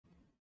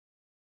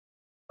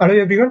Hello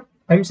everyone,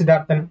 I'm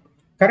Siddharthan.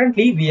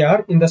 Currently, we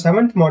are in the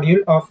 7th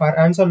module of our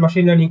hands-on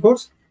machine learning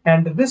course,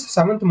 and this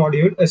 7th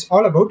module is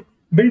all about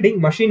building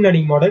machine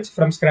learning models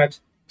from scratch.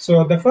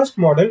 So the first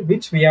model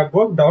which we have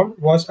worked on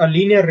was a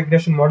linear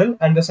regression model,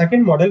 and the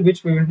second model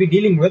which we will be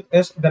dealing with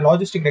is the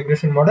logistic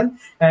regression model.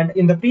 And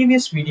in the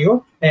previous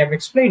video, I have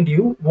explained to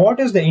you what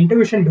is the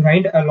intuition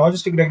behind a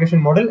logistic regression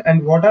model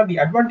and what are the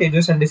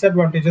advantages and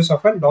disadvantages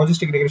of a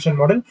logistic regression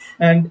model.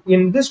 And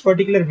in this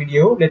particular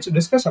video, let's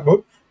discuss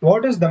about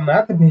what is the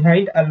math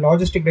behind a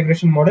logistic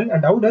regression model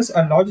and how does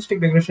a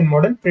logistic regression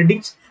model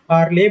predicts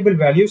our label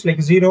values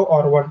like 0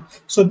 or 1.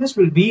 So this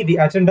will be the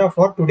agenda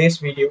for today's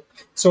video.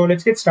 So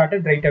let's get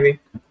started right away.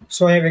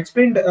 So I have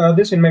explained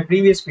this in my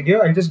previous video.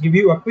 I'll just give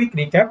you a quick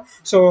recap.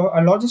 So a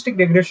logistic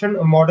regression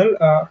model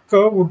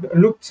curve would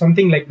look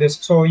something like this.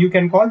 So you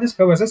can call this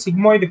curve as a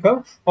sigmoid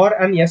curve or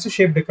an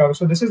S-shaped curve.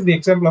 So this is the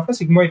example of a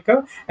sigmoid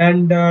curve,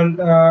 and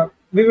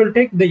we will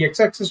take the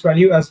x-axis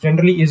value as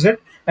generally Z,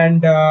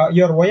 and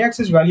your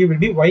y-axis value will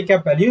be y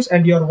cap values,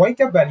 and your y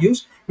cap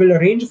values will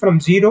range from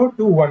 0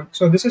 to 1.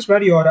 So this is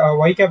where your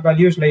y cap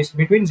values lies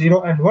between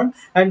 0 and 1,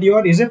 and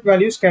your z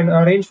values can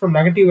range from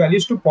negative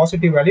values to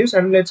positive values.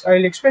 And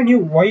I'll explain you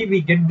why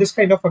we get this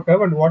kind of a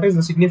curve and what is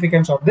the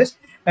significance of this.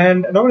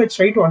 And now let's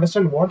try to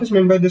understand what is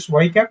meant by this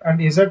y cap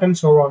and z and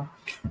so on.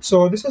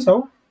 So this is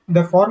how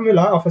the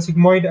formula of a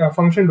sigmoid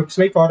function looks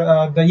like, or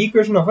the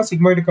equation of a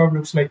sigmoid curve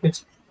looks like.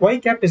 It's y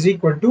cap is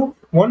equal to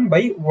 1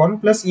 by 1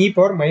 plus e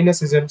power minus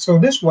z. So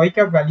this y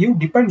cap value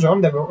depends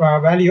on the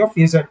value of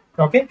z.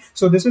 Okay,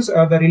 so this is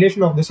the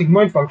relation of the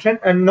sigmoid function,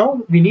 and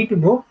now we need to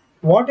know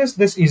what is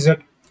this z.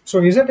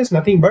 So z is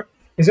nothing but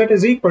z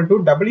is equal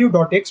to w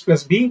dot x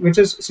plus b, which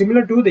is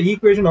similar to the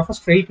equation of a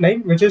straight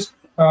line, which is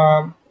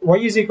y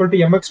is equal to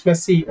mx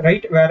plus c,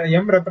 right, where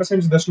m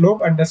represents the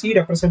slope and the c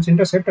represents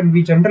intercept. And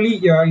we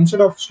generally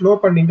instead of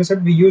slope and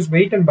intercept, we use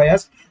weight and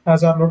bias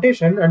as our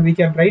notation, and we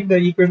can write the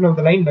equation of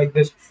the line like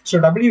this. So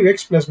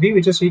wx plus b,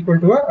 which is equal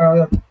to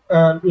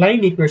a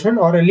line equation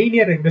or a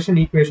linear regression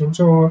equation.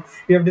 So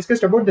we have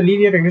discussed about the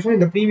linear regression in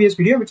the previous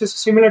video, which is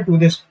similar to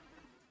this.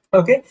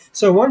 Okay,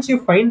 so once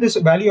you find this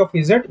value of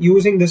z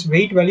using this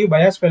weight value,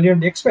 bias value,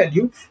 and x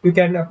value, you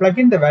can plug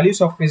in the values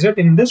of z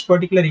in this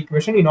particular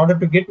equation in order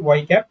to get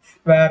y cap,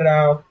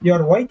 where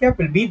your y cap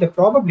will be the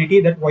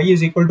probability that y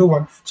is equal to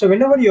 1. So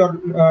whenever you're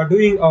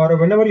doing, or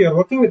whenever you're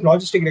working with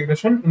logistic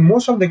regression, in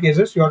most of the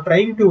cases you're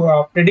trying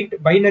to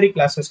predict binary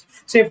classes.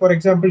 Say for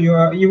example,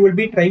 you will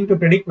be trying to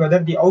predict whether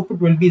the output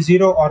will be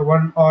 0 or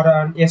 1, or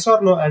an yes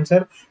or no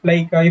answer,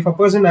 like if a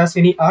person has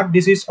any heart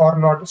disease or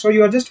not. So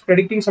you are just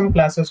predicting some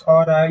classes,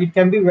 or it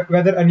can be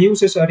whether a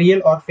news is a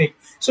real or fake.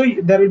 So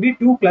there will be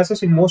two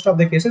classes in most of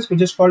the cases,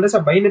 which is called as a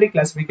binary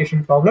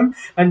classification problem,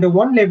 and the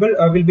one label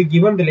will be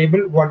given the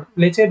label 1.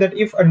 Let's say that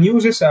if a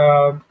news is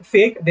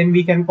fake, then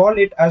we can call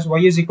it as y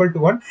is equal to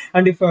 1,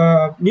 and if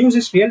news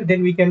is real,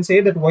 then we can say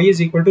that y is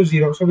equal to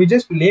 0. So we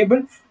just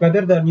label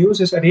whether the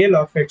news is real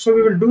or fake. So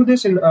we will do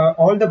this in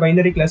all the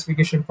binary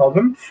classification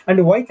problem,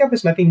 and y cap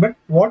is nothing but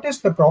what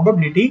is the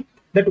probability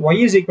that y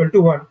is equal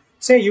to 1.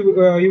 Say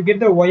you get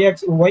the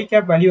y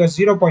cap value as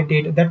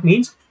 0.8. That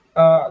means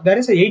there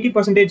is a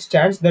 80%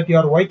 chance that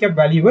your y cap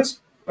value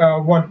is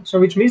 1. So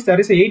which means there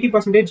is a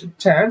 80%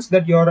 chance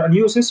that your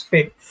news is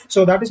fake.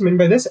 So that is meant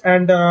by this.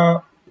 And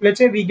let's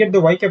say we get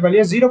the y cap value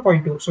as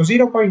 0.2. So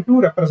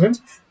 0.2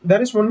 represents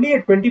there is only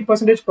a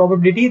 20%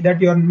 probability that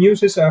your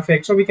news is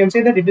fake. So we can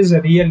say that it is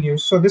a real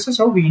news. So this is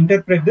how we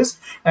interpret this,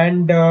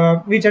 and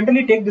we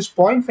generally take this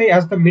 0.5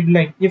 as the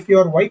midline. If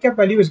your y cap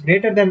value is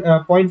greater than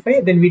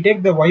 0.5, then we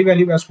take the y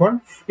value as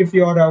 1. If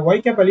your y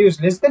cap value is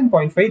less than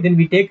 0.5, then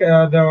we take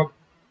the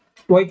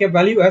y cap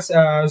value as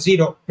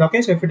 0.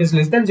 Okay, so if it is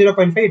less than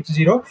 0.5, it's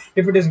 0.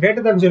 If it is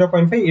greater than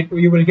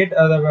 0.5, you will get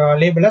the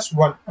label as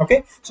 1.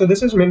 Okay, so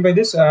this is meant by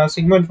this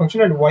sigmoid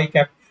function and y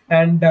cap.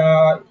 And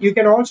you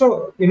can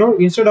also,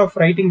 instead of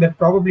writing that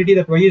probability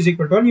that y is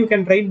equal to 1, you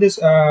can write this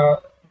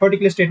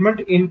particular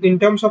statement in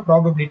terms of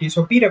probability.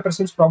 So p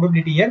represents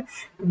probability here.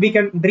 We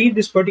can read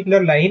this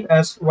particular line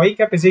as y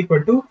cap is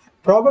equal to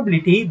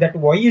probability that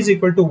y is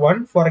equal to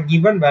 1 for a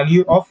given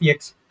value of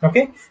x.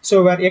 Okay,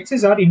 so where x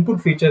is our input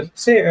features.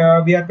 Say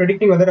we are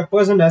predicting whether a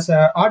person has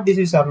a heart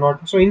disease or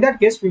not. So in that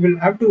case, we will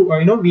have to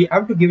we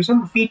have to give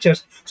some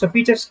features. So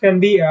features can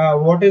be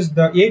what is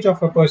the age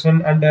of a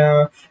person, and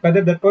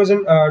whether that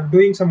person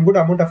doing some good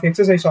amount of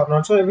exercise or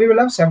not. So we will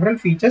have several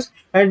features,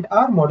 and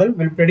our model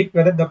will predict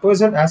whether the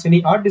person has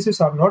any heart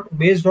disease or not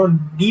based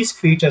on these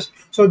features.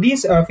 So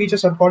these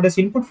features are called as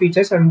input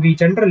features, and we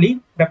generally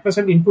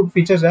represent input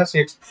features as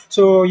x.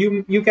 So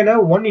you can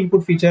have one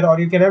input feature, or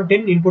you can have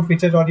 10 input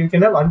features, or you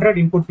can have 100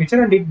 input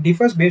feature, and it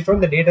differs based on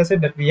the data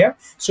set that we have.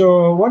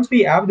 So once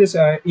we have this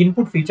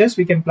input features,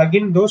 we can plug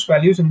in those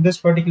values in this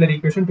particular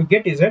equation to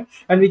get z,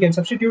 and we can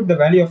substitute the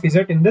value of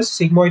z in this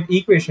sigmoid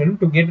equation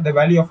to get the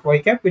value of y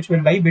cap, which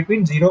will lie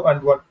between 0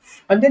 and 1.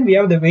 And then we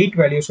have the weight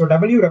value. So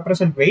w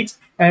represent weights,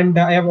 and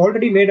I have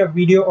already made a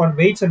video on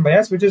weights and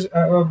bias, which is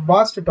a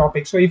vast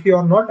topic. So if you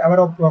are not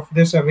aware of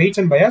this weights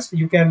and bias,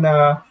 you can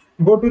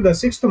go to the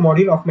sixth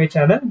module of my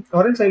channel,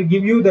 or else I'll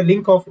give you the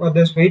link of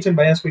this weights and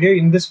bias video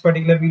in this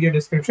particular video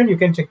description. You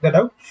can check that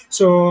out.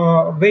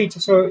 So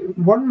weights. So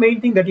one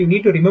main thing that you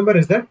need to remember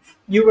is that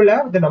you will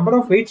have the number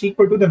of weights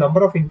equal to the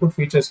number of input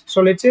features.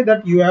 So let's say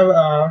that you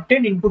have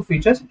 10 input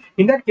features.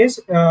 In that case,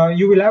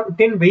 you will have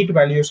 10 weight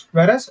values,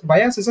 whereas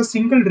bias is a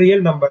single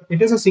real number.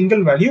 It is a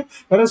single value,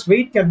 whereas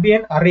weight can be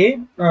an array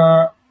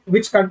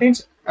which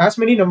contains as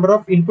many number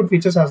of input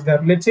features as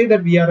there. Let's say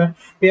that we are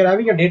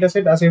having a data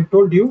set, as I've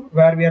told you,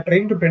 where we are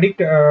trying to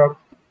predict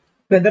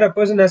whether a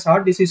person has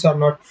heart disease or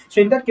not.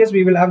 So in that case,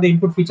 we will have the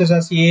input features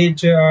as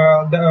age,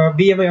 the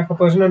BMI of a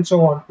person, and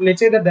so on. Let's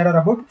say that there are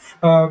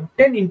about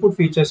 10 input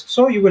features.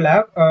 So you will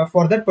have,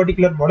 for that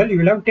particular model, you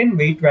will have 10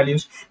 weight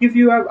values. If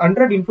you have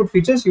 100 input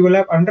features, you will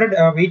have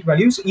 100 weight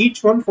values,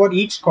 each one for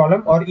each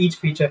column or each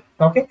feature.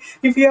 Okay.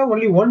 If you have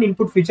only one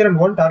input feature and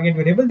one target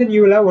variable, then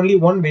you will have only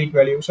one weight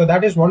value. So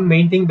that is one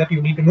main thing that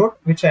you need to note,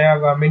 which I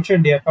have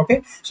mentioned here.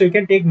 Okay. So you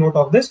can take note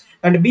of this.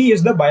 And B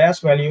is the bias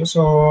value.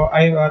 So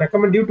I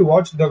recommend you to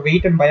watch the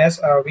weight and bias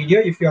video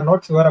if you are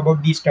not sure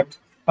about these terms.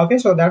 Okay,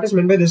 so that is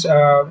meant by this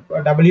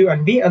W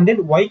and B, and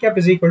then Y cap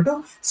is equal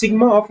to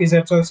sigma of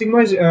Z. So sigma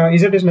is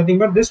Z is nothing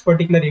but this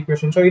particular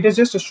equation. So it is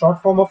just a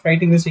short form of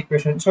writing this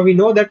equation. So we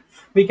know that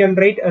we can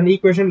write an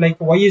equation like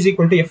Y is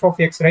equal to F of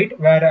X, right?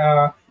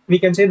 Where we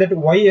can say that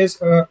Y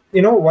is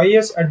Y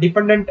is a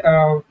dependent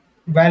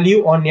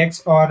value on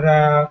X,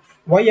 or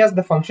Y as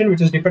the function which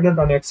is dependent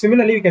on X.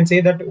 Similarly, we can say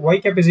that Y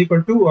cap is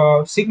equal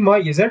to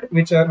sigma Z,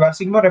 which where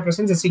sigma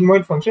represents a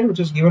sigmoid function which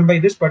is given by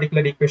this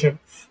particular equation.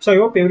 So I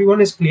hope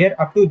everyone is clear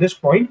up to this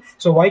point.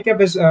 So Y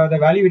cap is the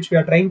value which we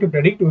are trying to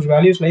predict, whose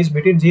values lies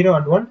between 0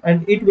 and 1,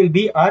 and it will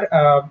be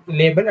our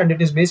label, and it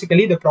is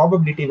basically the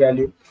probability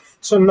value.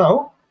 So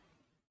now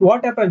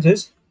what happens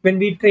is, when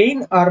we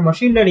train our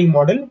machine learning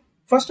model,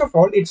 first of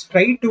all, it's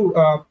try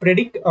to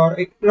predict, or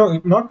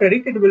not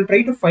predict, it will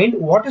try to find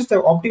what is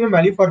the optimum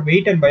value for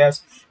weight and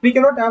bias. We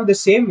cannot have the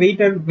same weight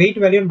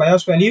value and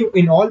bias value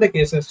in all the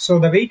cases. So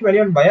the weight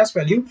value and bias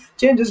value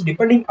changes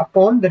depending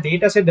upon the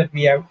data set that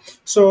we have.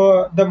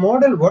 So the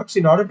model works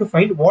in order to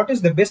find what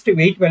is the best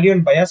weight value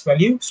and bias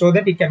value, so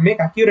that it can make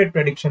accurate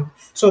prediction.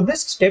 So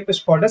this step is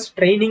called as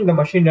training the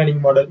machine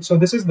learning model. So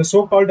this is the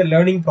so-called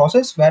learning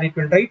process, where it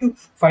will try to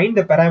find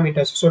the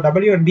parameters. So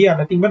W and B are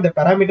nothing but the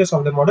parameters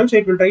of the model. So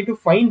it will try to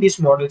find these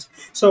models.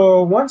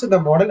 So once the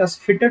model has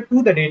fitted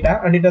to the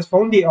data and it has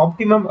found the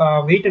optimum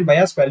weight and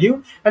bias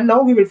value, and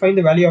now we will find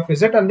the value of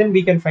Z, and then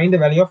we can find the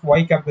value of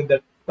Y cap with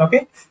that.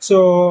 Okay,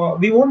 so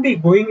we won't be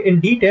going in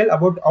detail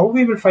about how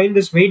we will find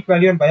this weight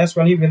value and bias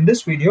value in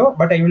this video,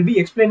 but I will be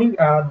explaining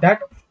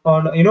that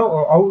on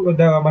how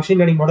the machine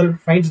learning model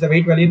finds the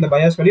weight value and the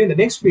bias value in the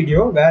next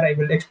video, where I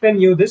will explain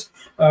you this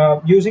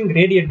using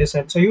gradient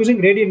descent. So using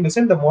gradient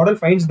descent, the model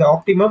finds the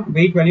optimum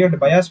weight value and the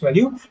bias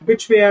value,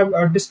 which we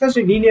have discussed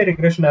in linear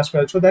regression as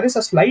well. So there is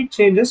a slight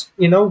changes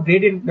in how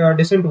gradient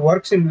descent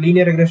works in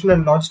linear regression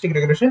and logistic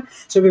regression.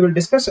 So we will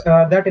discuss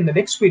that in the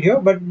next video,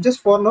 but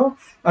just for now,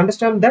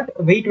 understand that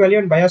weight value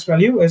and bias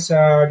value is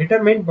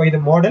determined by the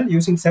model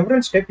using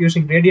several steps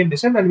using gradient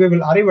descent, and we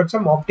will arrive at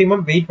some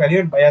optimum weight value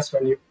and bias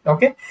value.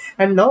 Okay,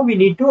 and now we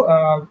need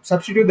to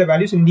substitute the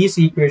values in these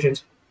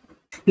equations.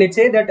 Let's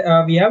say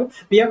that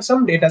we have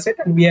some data set,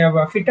 and we have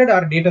fitted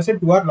our data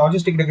set to our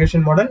logistic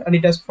regression model, and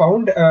it has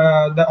found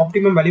the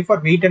optimum value for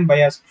weight and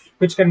bias,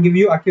 which can give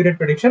you accurate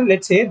prediction.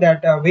 Let's say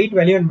that weight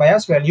value and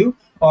bias value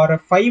are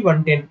 5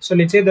 and 10. So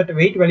let's say that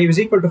weight value is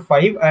equal to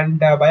 5 and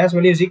bias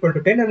value is equal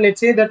to 10, and let's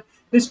say that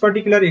this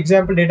particular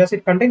example data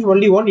set contains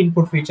only one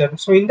input feature.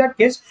 So in that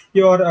case,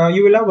 you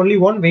will have only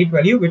one weight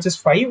value, which is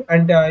 5,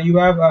 and you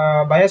have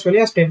bias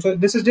value as 10. So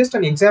this is just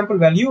an example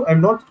value.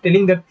 I'm not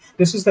telling that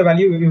this is the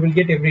value you will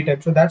get every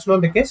time. So that's not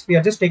the case. We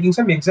are just taking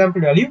some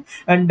example value,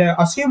 and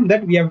assume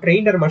that we have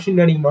trained our machine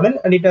learning model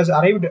and it has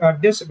arrived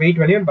at this weight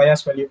value and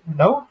bias value.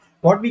 Now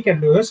what we can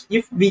do is,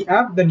 if we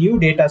have the new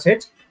data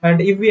sets and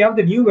if we have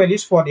the new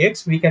values for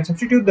X, we can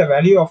substitute the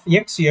value of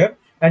X here,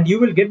 and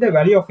you will get the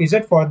value of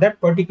Z for that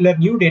particular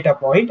new data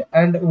point.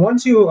 And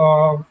once you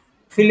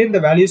fill in the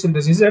values in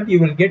the Z, you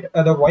will get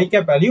the Y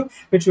cap value,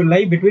 which will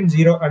lie between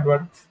 0 and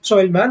 1. So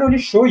I'll manually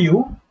show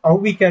you how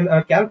we can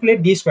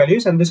calculate these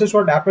values, and this is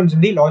what happens in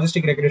the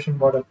logistic regression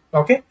model.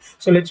 Okay,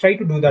 so let's try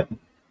to do that.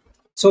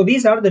 So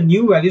these are the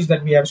new values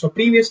that we have. So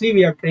previously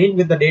we have trained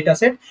with the data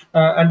set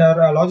and our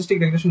logistic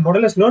regression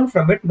model has learned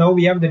from it. Now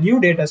we have the new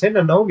data set,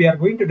 and now we are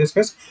going to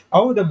discuss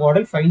how the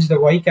model finds the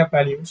Y cap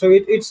value. So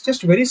it's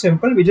just very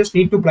simple. We just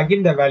need to plug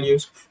in the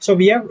values. So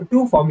we have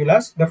two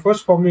formulas. The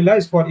first formula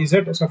is for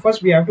Z. So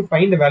first we have to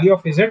find the value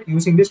of Z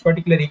using this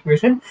particular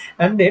equation,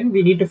 and then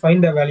we need to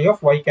find the value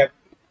of Y cap.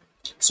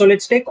 So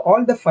let's take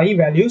all the 5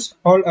 values,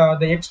 all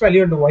the X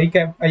value and the Y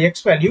cap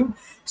X value.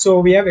 So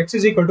we have X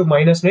is equal to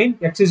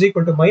 -9, X is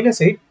equal to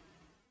 -8,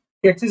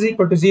 X is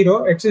equal to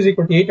 0, X is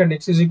equal to 8, and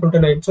X is equal to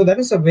 9. So that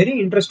is a very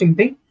interesting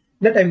thing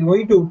that I'm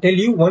going to tell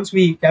you once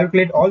we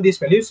calculate all these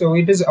values. So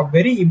it is a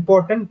very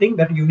important thing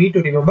that you need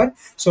to remember.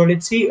 So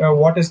let's see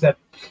what is that.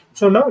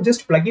 So now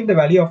just plug in the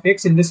value of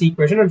x in this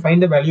equation and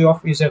find the value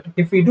of z.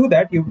 If we do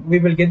that, we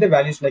will get the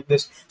values like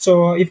this.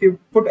 So if you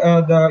put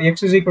the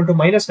x is equal to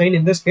 -9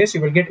 in this case,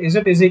 you will get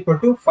z is equal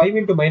to 5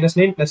 into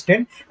 -9 plus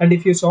 10. And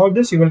if you solve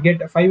this, you will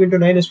get 5 into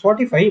 9 is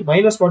 45,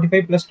 minus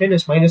 45 plus 10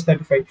 is minus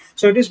 35.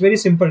 So it is very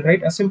simple,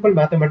 right? A simple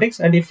mathematics.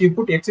 And if you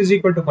put x is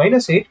equal to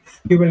 -8,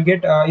 you will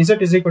get z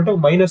is equal to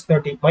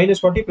 -30. Minus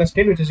 40 plus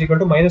 10, which is equal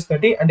to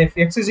 -30. And if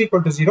x is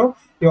equal to 0,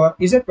 your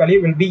z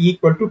value will be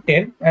equal to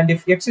 10. And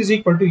if x is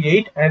equal to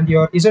 8, and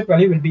your z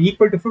value will be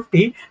equal to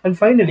 50. And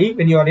finally,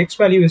 when your x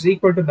value is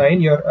equal to 9,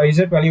 your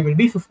z value will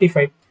be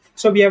 55.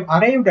 So we have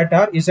arrived at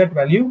our z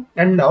value,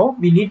 and now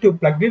we need to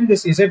plug in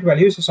this z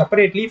values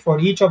separately for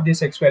each of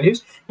these x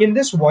values in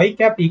this y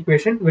cap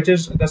equation, which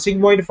is the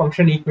sigmoid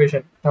function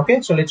equation. Okay,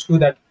 so let's do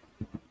that.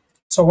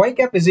 So y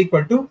cap is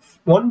equal to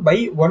 1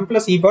 by 1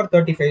 plus e power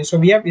 35. So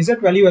we have z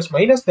value as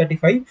minus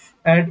 35,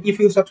 and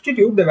if you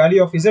substitute the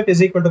value of z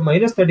is equal to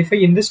minus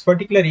 35 in this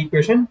particular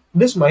equation,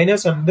 this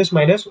minus and this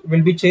minus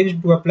will be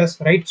changed to a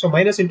plus, right? So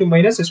minus into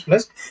minus is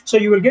plus.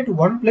 So you will get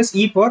 1 plus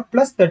e power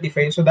plus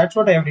 35. So that's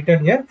what I have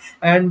written here.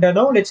 And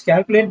now let's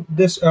calculate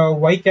this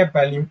y cap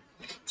value.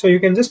 So you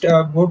can just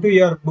go to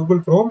your Google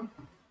Chrome.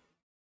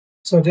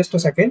 So just a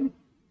second.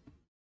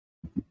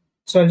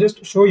 So I'll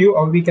just show you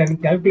how we can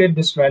calculate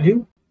this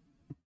value.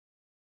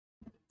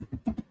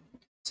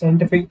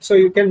 Scientific. So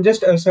you can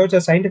just search a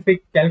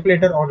scientific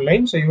calculator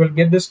online. So you will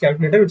get this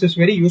calculator, which is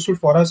very useful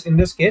for us in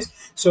this case.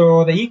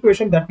 So the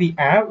equation that we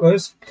have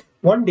is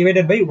 1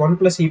 divided by 1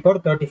 plus e power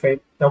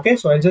 35. Okay,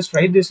 so I'll just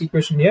write this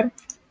equation here.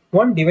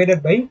 1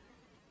 divided by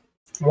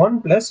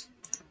 1 plus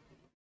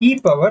e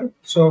power.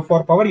 So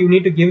for power, you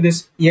need to give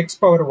this x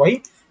power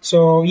y.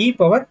 So e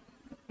power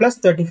plus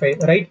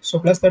 35, right? So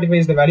plus 35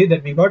 is the value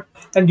that we got,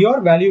 and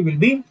your value will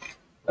be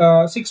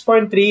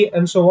 6.3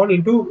 and so on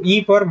into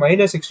e power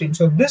minus 16.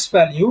 So this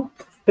value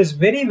is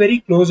very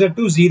closer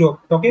to 0.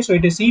 Okay, so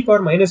it is e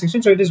power minus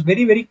 16. So it is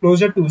very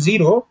closer to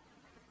 0,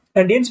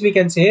 and hence we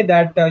can say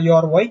that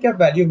your y cap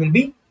value will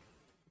be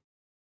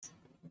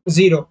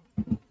 0.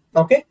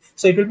 Okay,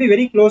 so it will be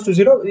very close to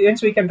 0,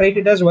 hence we can write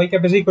it as y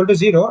cap is equal to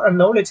 0. And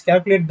now let's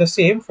calculate the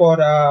same for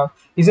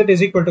z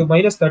is equal to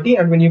minus 30,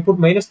 and when you put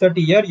minus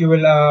 30 here, you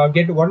will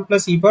get 1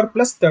 plus e power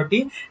plus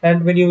 30.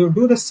 And when you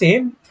do the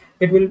same,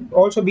 it will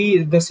also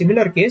be the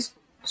similar case.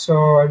 So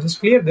I'll just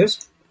clear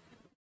this.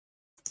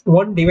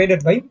 1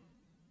 divided by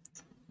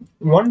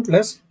 1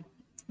 plus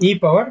e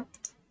power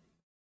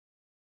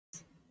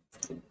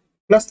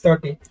plus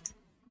 30.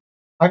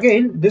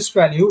 Again, this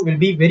value will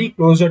be very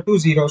closer to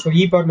 0. So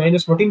e power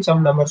minus 14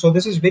 some number. So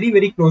this is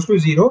very close to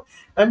 0.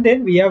 And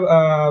then we have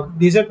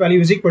z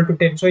value is equal to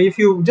 10. So if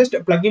you just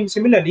plug in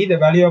similarly the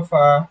value of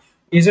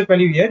z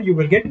value here, you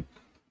will get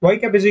y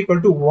cap is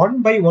equal to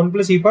 1 by 1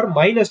 plus e power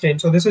minus 10.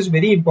 So this is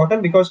very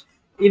important, because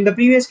in the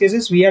previous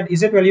cases we had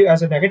z value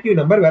as a negative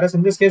number, whereas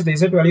in this case the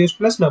z value is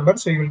plus number.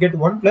 So you will get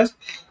 1 plus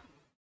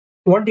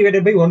 1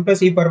 divided by 1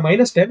 plus e power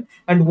minus 10,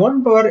 and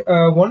 1 power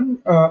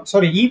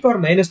e power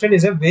minus 10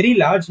 is a very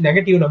large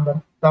negative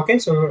number. Okay,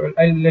 so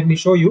let me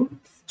show you.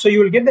 So you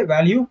will get the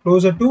value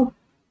closer to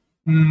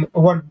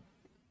 1.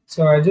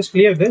 So I'll just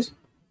clear this.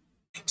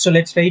 So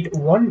let's write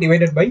 1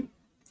 divided by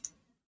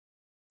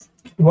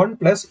 1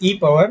 plus e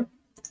power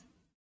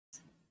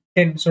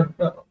 10. So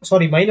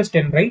sorry, minus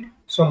 10, right?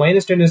 So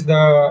minus 10 is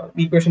the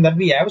equation that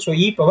we have. So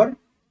e power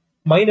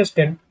minus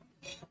 10,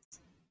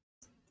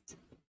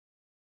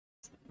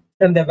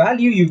 and the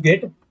value you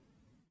get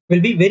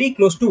will be very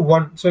close to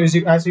 1. So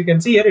as you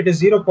can see here, it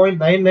is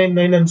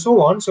 0.999 and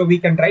so on. So we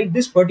can write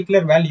this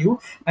particular value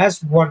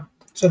as 1.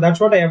 So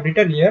that's what I have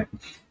written here.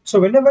 So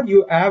whenever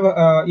you have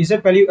z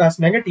value as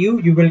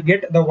negative, you will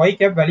get the y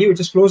cap value, which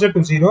is closer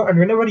to 0. And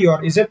whenever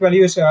your z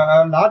value is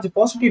a large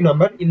positive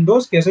number, in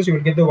those cases you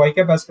will get the y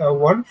cap as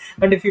 1.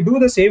 And if you do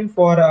the same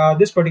for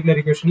this particular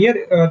equation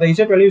here, the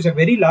z value is a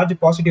very large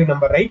positive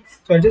number, right?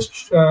 So I'll just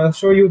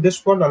show you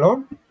this one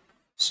alone.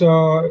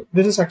 So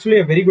this is actually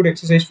a very good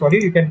exercise for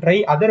you. You can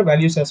try other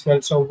values as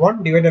well. So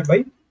 1 divided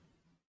by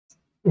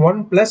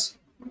 1 plus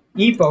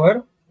e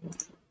power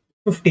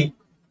 50.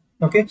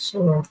 Okay,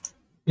 so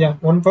yeah,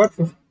 1 power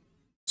 50.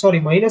 Sorry,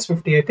 minus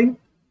 50, I think.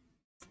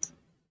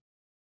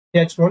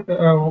 Yeah, it's 1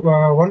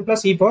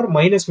 plus e power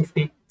minus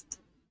 50.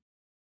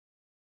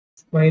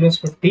 Minus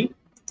 50.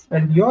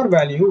 And your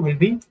value will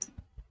be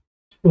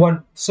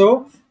 1.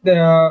 So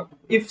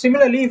if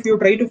similarly, if you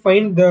try to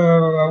find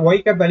the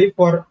y cap value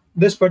for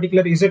this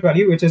particular z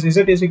value, which is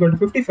z is equal to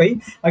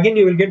 55, again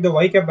you will get the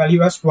y cap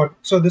value as 1.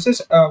 So this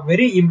is a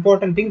very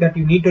important thing that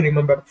you need to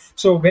remember.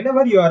 So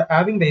whenever you are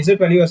having the z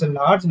value as a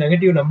large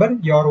negative number,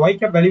 your y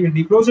cap value will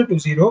be closer to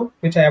 0,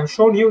 which I have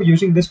shown you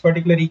using this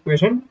particular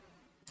equation.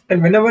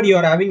 And whenever you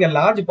are having a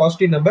large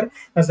positive number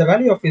as the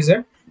value of z,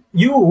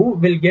 you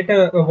will get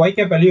a y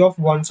cap value of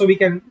 1. So we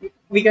can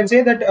we can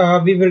say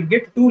that we will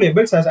get two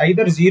labels as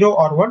either 0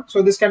 or 1.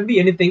 So this can be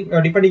anything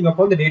depending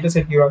upon the data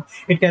set you have.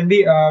 It can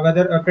be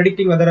whether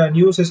predicting whether a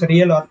news is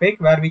real or fake,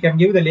 where we can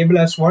give the label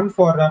as 1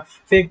 for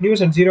fake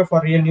news and 0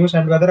 for real news,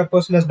 and whether a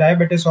person has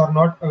diabetes or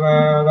not,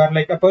 where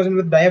like a person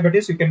with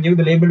diabetes you can give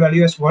the label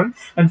value as 1,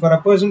 and for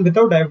a person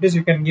without diabetes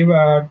you can give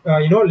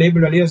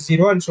label value as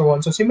 0, and so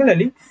on. So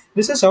similarly,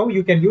 this is how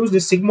you can use the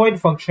sigmoid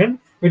function,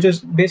 which is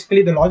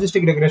basically the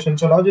logistic regression.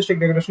 So logistic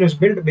regression is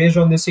built based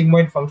on the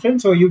sigmoid function.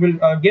 So you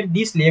will get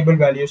these label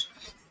values.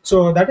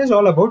 So that is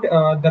all about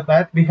the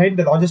math behind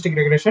the logistic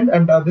regression,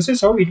 and this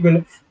is how it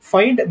will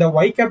find the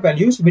y cap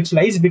values which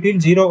lies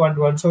between 0 and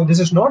 1. So this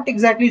is not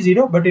exactly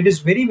 0, but it is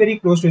very, very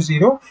close to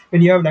 0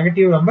 when you have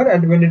negative number,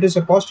 and when it is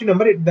a positive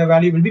number, the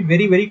value will be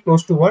very, very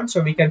close to 1.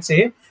 So we can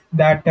say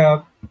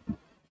that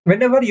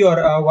whenever your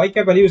y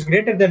cap value is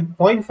greater than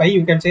 0.5,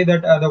 you can say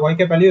that the y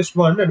cap value is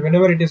 1, and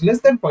whenever it is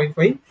less than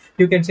 0.5,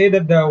 you can say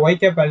that the y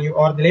cap value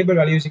or the label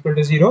value is equal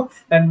to 0.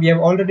 And we have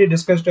already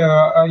discussed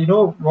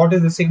what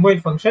is the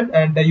sigmoid function,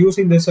 and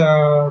using this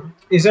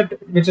z,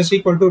 which is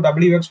equal to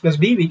wx plus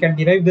b, we can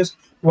derive this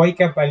y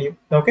cap value.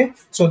 Okay,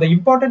 so the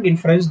important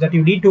inference that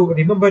you need to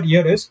remember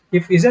here is,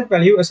 if z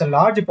value is a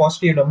large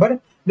positive number,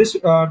 this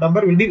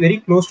number will be very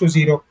close to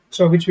 0,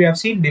 so which we have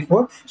seen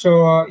before.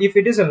 So if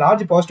it is a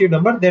large positive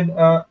number, then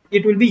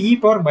it will be e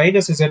power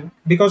minus z,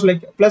 because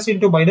like plus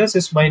into minus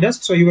is minus,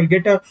 so you will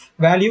get a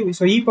value.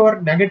 So e power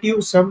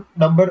negative some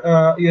number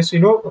is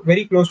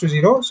very close to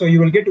 0, so you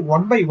will get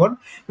 1 by 1,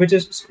 which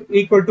is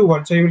equal to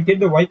 1. So you will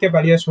get the y cap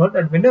value as 1,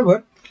 and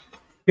whenever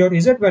your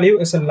z value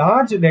is a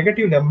large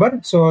negative number,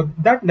 so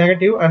that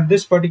negative and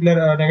this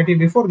particular negative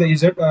before the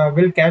z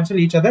will cancel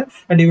each other,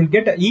 and you will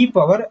get a e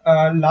power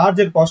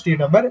larger positive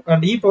number,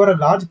 and e power a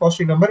large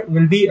positive number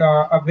will be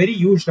a very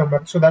huge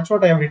number. So that's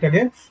what I have written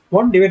here,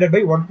 1 divided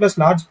by 1 plus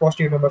large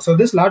positive number. So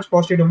this large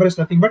positive number is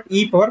nothing but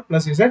e power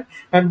plus z,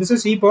 and this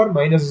is e power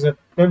minus z,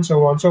 and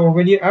so on. So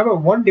when you have a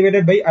 1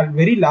 divided by a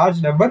very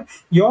large number,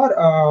 your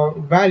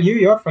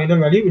your final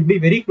value will be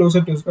very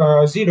closer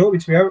to 0,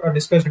 which we have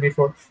discussed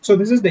before. So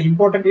this is the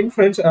important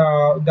inference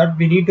that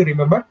we need to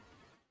remember,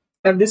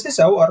 and this is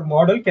how our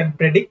model can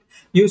predict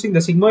using the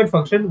sigmoid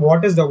function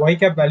what is the y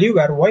cap value,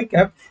 where y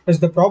cap is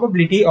the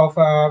probability of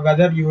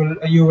whether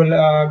you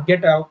will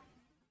get a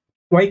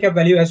y cap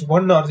value as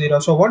 1 or 0.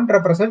 So 1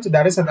 represents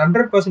there is an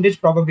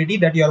 100% probability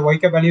that your y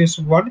cap value is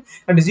 1,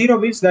 and 0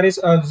 means there is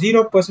a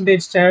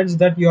 0% chance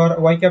that your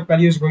y cap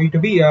value is going to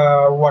be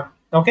 1.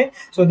 Okay,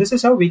 so this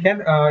is how we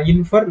can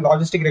infer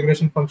logistic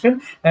regression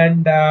function,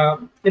 and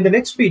in the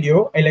next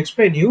video I'll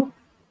explain you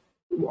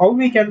how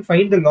we can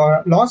find the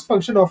loss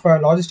function of a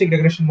logistic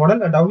regression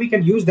model, and how we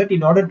can use that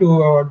in order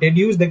to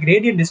deduce the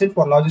gradient descent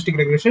for logistic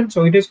regression.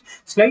 So it is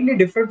slightly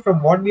different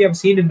from what we have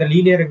seen in the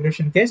linear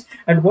regression case,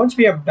 and once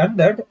we have done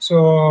that,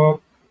 so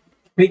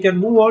we can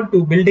move on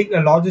to building a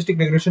logistic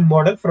regression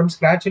model from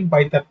scratch in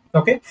Python.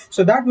 Okay,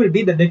 so that will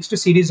be the next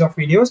series of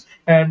videos,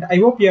 and I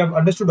hope you have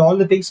understood all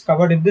the things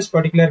covered in this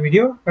particular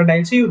video, and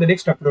I'll see you in the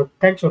next upload.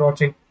 Thanks for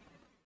watching.